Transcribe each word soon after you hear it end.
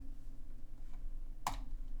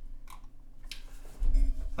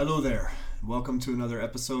Hello there. Welcome to another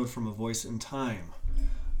episode from A Voice in Time.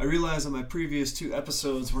 I realize that my previous two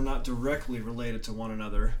episodes were not directly related to one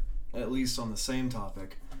another, at least on the same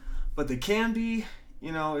topic, but they can be,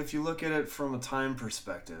 if you look at it from a time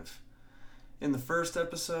perspective. In the first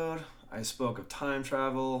episode, I spoke of time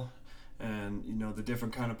travel and, the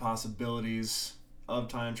different kind of possibilities of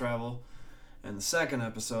time travel. And the second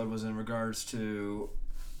episode was in regards to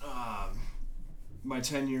my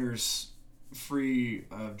 10 years free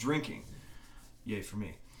of drinking. Yay for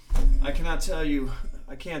me. I can't tell you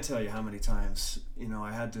how many times,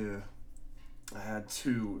 I had to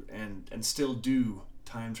and still do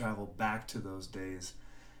time travel back to those days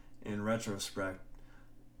in retrospect,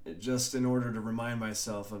 just in order to remind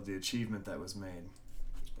myself of the achievement that was made.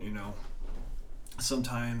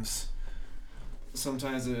 Sometimes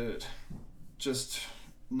it just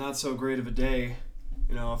not so great of a day,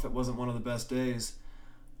 if it wasn't one of the best days,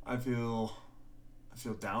 I feel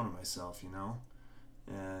down on myself,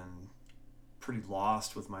 and pretty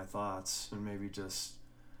lost with my thoughts, and maybe just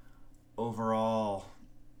overall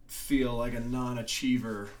feel like a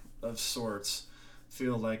non-achiever of sorts.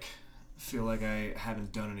 Feel like I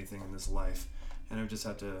haven't done anything in this life, and I just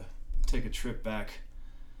have to take a trip back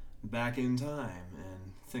in time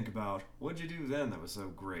and think about, what'd you do then that was so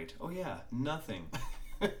great? Oh yeah, nothing.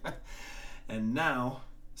 And now,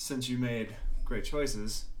 since you made great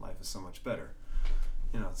choices, life is so much better.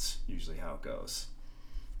 It's usually how it goes.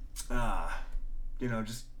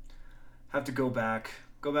 Just have to go back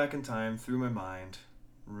in time through my mind,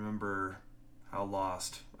 remember how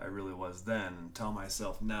lost I really was then, and tell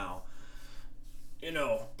myself now,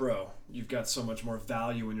 bro, you've got so much more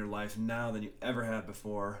value in your life now than you ever had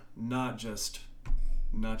before, not just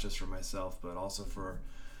for myself, but also for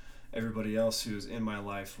everybody else who's in my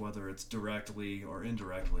life, whether it's directly or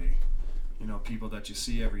indirectly. People that you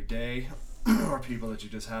see every day, or people that you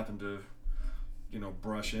just happen to,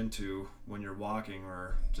 brush into when you're walking,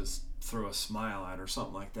 or just throw a smile at, or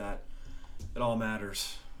something like that. It all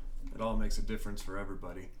matters. It all makes a difference for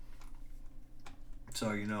everybody. So,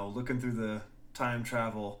 looking through the time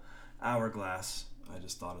travel hourglass, I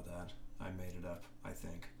just thought of that. I made it up, I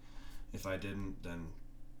think. If I didn't, then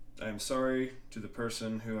I'm sorry to the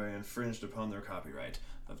person who I infringed upon their copyright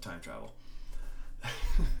of time travel.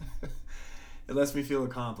 It lets me feel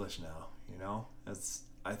accomplished now,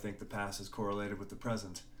 I think the past is correlated with the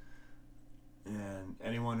present. And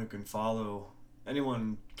anyone can follow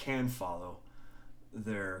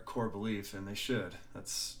their core belief, and they should.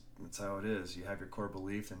 That's how it is. You have your core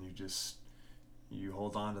belief, and you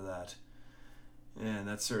hold on to that. And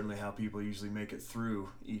that's certainly how people usually make it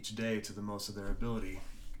through each day to the most of their ability.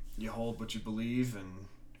 You hold what you believe, and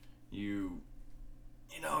you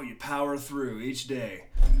power through each day,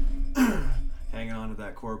 hanging on to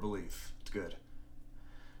that core belief. It's good.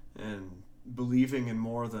 And believing in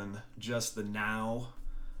more than just the now,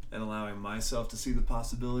 and allowing myself to see the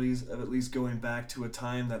possibilities of at least going back to a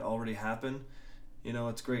time that already happened,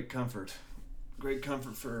 it's great comfort. Great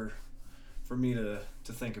comfort for me to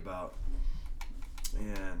think about.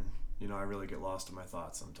 And, I really get lost in my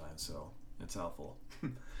thoughts sometimes, so it's helpful.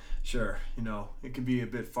 Sure, it can be a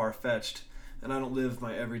bit far-fetched, and I don't live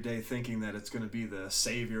my everyday thinking that it's going to be the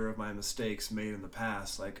savior of my mistakes made in the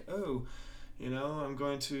past. Like, I'm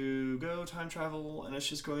going to go time travel, and it's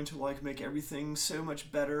just going to, make everything so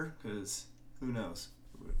much better, because who knows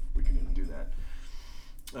if we can even do that.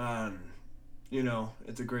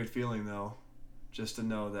 It's a great feeling, though, just to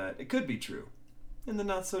know that it could be true in the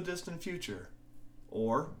not-so-distant future,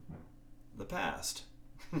 or the past. ...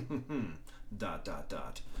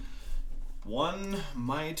 One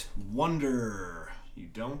might wonder. You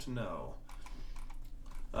don't know.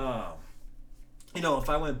 If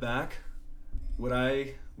I went back, would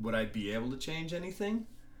I be able to change anything?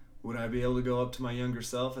 Would I be able to go up to my younger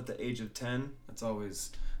self at the age of 10? That's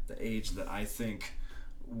always the age that I think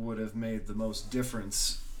would have made the most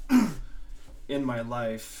difference in my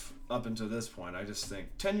life up until this point. I just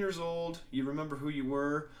think 10 years old, you remember who you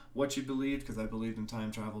were, what you believed, because I believed in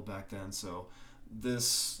time travel back then, so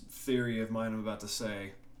this theory of mine I'm about to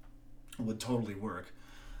say would totally work.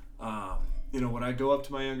 Would I go up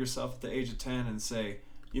to my younger self at the age of 10 and say,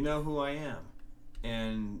 you know who I am,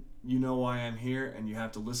 and you know why I'm here, and you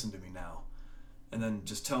have to listen to me now. And then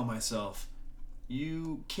just tell myself,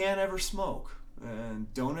 you can't ever smoke,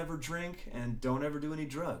 and don't ever drink, and don't ever do any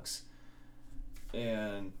drugs.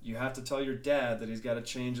 And you have to tell your dad that he's got to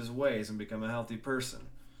change his ways and become a healthy person.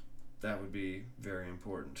 That would be very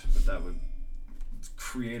important, but that would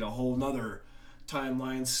create a whole nother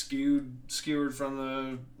timeline skewered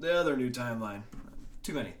from the other new timeline.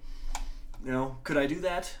 Too many. Could I do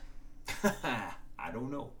that? I I don't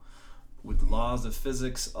know. Would the laws of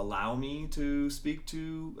physics allow me to speak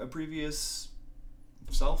to a previous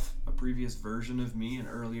self, a previous version of me, an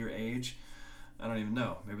earlier age? I don't even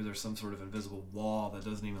know. Maybe there's some sort of invisible wall that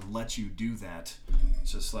doesn't even let you do that.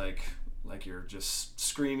 It's just like you're just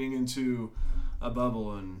screaming into a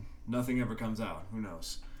bubble and nothing ever comes out. Who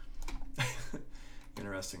knows?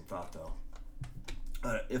 Interesting thought, though.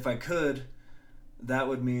 If I could, that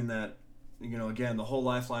would mean that, again, the whole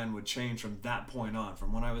lifeline would change from that point on,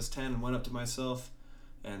 from when I was 10 and went up to myself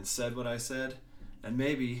and said what I said. And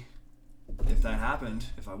maybe, if that happened,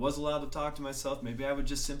 if I was allowed to talk to myself, maybe I would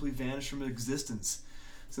just simply vanish from existence,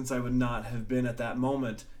 since I would not have been at that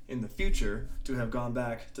moment in the future to have gone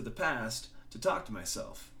back to the past to talk to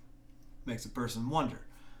myself. Makes a person wonder,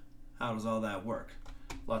 how does all that work?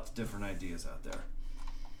 Lots of different ideas out there.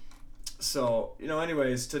 So,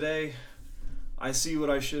 anyways, today I see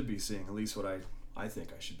what I should be seeing, at least what I think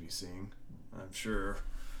I should be seeing. I'm sure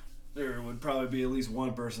there would probably be at least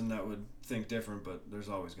one person that would think different, but there's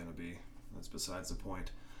always going to be. That's besides the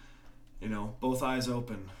point. Both eyes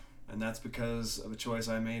open, and that's because of a choice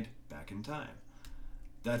I made back in time.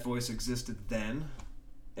 That voice existed then,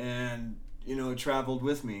 and, it traveled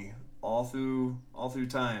with me all through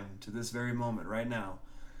time to this very moment right now.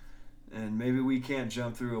 And maybe we can't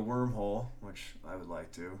jump through a wormhole, which I would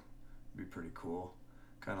like to. It'd be pretty cool.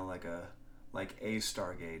 Kind of like a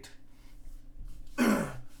Stargate.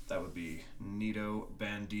 That would be Neato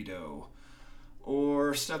Bandito.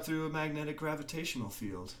 Or step through a magnetic gravitational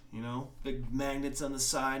field, Big magnets on the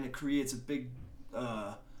side, and it creates a big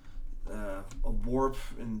a warp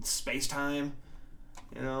in space-time,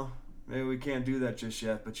 Maybe we can't do that just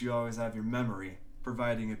yet, but you always have your memory,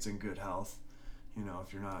 providing it's in good health.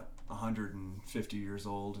 If you're not 150 years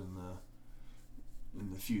old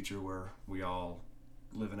in the future, where we all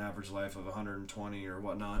live an average life of 120 or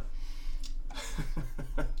whatnot.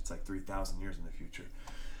 It's like 3,000 years in the future.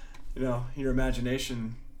 Your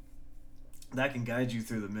imagination, that can guide you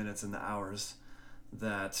through the minutes and the hours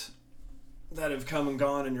that have come and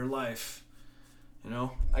gone in your life.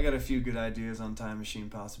 I got a few good ideas on time machine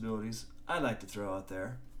possibilities I'd like to throw out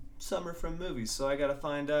there. Some are from movies, so I gotta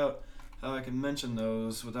find out how I can mention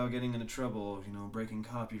those without getting into trouble, breaking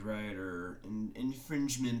copyright or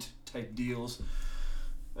infringement type deals.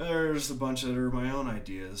 There's a bunch that are my own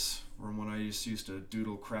ideas from when I used to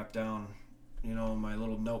doodle crap down, my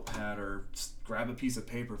little notepad, or grab a piece of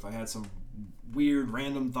paper if I had some weird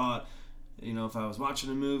random thought, if I was watching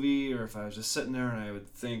a movie or if I was just sitting there and I would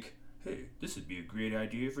think, hey, this would be a great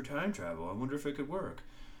idea for time travel. I wonder if it could work.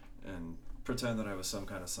 And pretend that I was some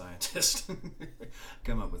kind of scientist.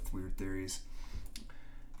 Come up with weird theories.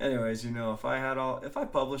 Anyways, if I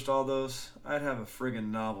published all those, I'd have a friggin'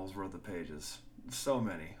 novel's worth of pages. So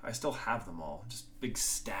many. I still have them all. Just big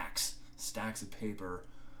stacks of paper,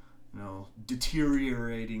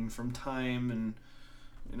 deteriorating from time and,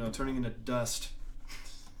 turning into dust.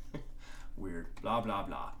 Weird. Blah, blah,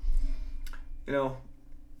 blah.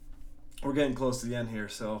 We're getting close to the end here,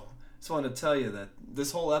 so just wanted to tell you that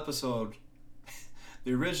this whole episode,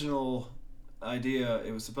 the original idea,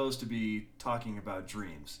 it was supposed to be talking about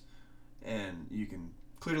dreams. And you can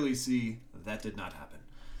clearly see that did not happen.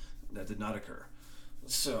 That did not occur.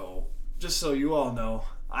 So, just so you all know,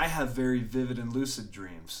 I have very vivid and lucid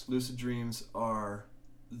dreams. Lucid dreams are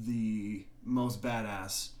the most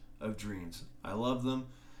badass of dreams. I love them.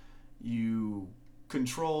 You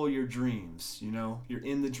control your dreams, You're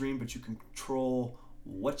in the dream, but you control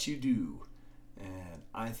what you do. And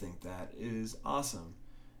I think that is awesome.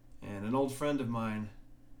 And an old friend of mine,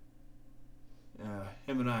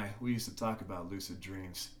 him and I, we used to talk about lucid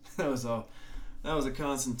dreams. That was a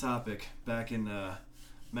constant topic back in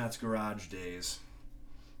Matt's garage days.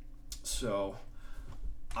 So,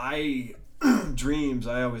 dreams,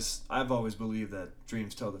 I've always believed that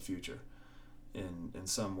dreams tell the future in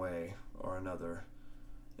some way or another.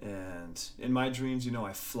 And in my dreams,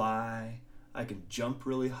 I fly, I can jump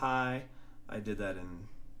really high. I did that in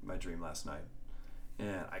my dream last night.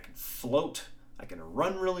 And I can float, I can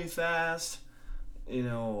run really fast,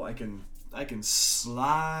 I can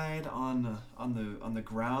slide on the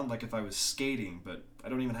ground like if I was skating, but I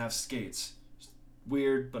don't even have skates.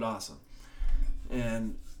 Weird, but awesome.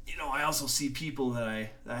 And I also see people that I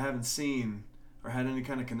haven't seen or had any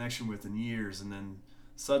kind of connection with in years, and then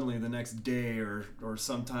suddenly the next day or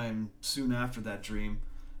sometime soon after that dream,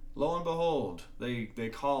 lo and behold, they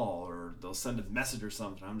call or they'll send a message or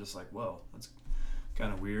something. I'm just like, whoa, that's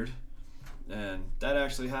kind of weird. And that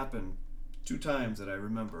actually happened 2 times that I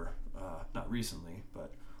remember. Not recently,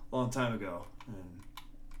 but a long time ago. And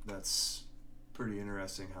that's pretty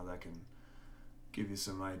interesting how that can give you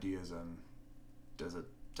some ideas on Does it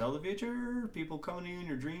tell the future? People coming to you in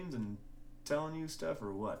your dreams and telling you stuff,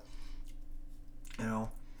 or what? You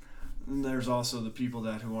know, and there's also the people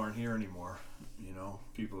who aren't here anymore. You know,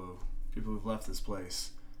 people who've left this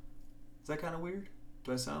place. Is that kind of weird?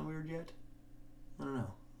 Do I sound weird yet? I don't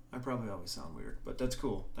know. I probably always sound weird, but that's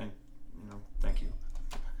cool. Thank you.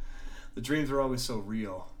 The dreams are always so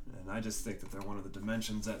real, and I just think that they're one of the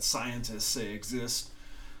dimensions that scientists say exist.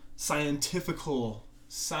 Scientifical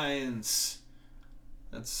science.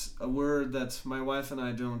 That's a word that my wife and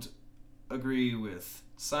I don't agree with.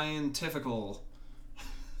 Scientifical.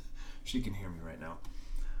 She can hear me right now.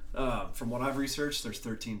 From what I've researched, there's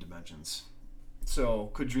 13 dimensions. So,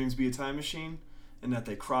 could dreams be a time machine in that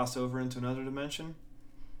they cross over into another dimension?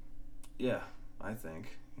 Yeah, I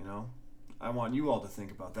think, I want you all to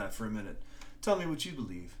think about that for a minute. Tell me what you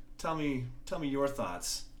believe. Tell me your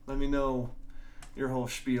thoughts. Let me know your whole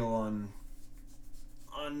spiel on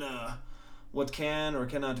what can or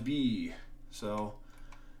cannot be. So,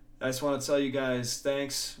 I just want to tell you guys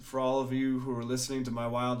thanks for all of you who are listening to my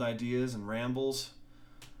wild ideas and rambles.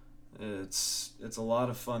 It's a lot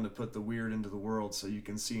of fun to put the weird into the world so you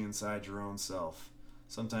can see inside your own self.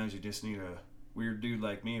 Sometimes you just need a weird dude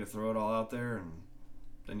like me to throw it all out there, and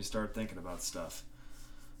then you start thinking about stuff.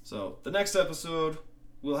 So the next episode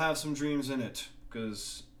will have some dreams in it,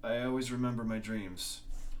 because I always remember my dreams.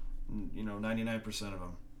 99% of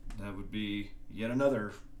them. That would be yet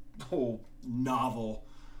another whole novel.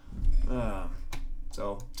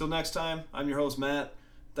 So till next time, I'm your host Matt.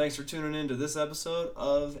 Thanks for tuning in to this episode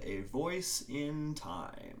of A Voice in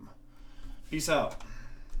Time. Peace out.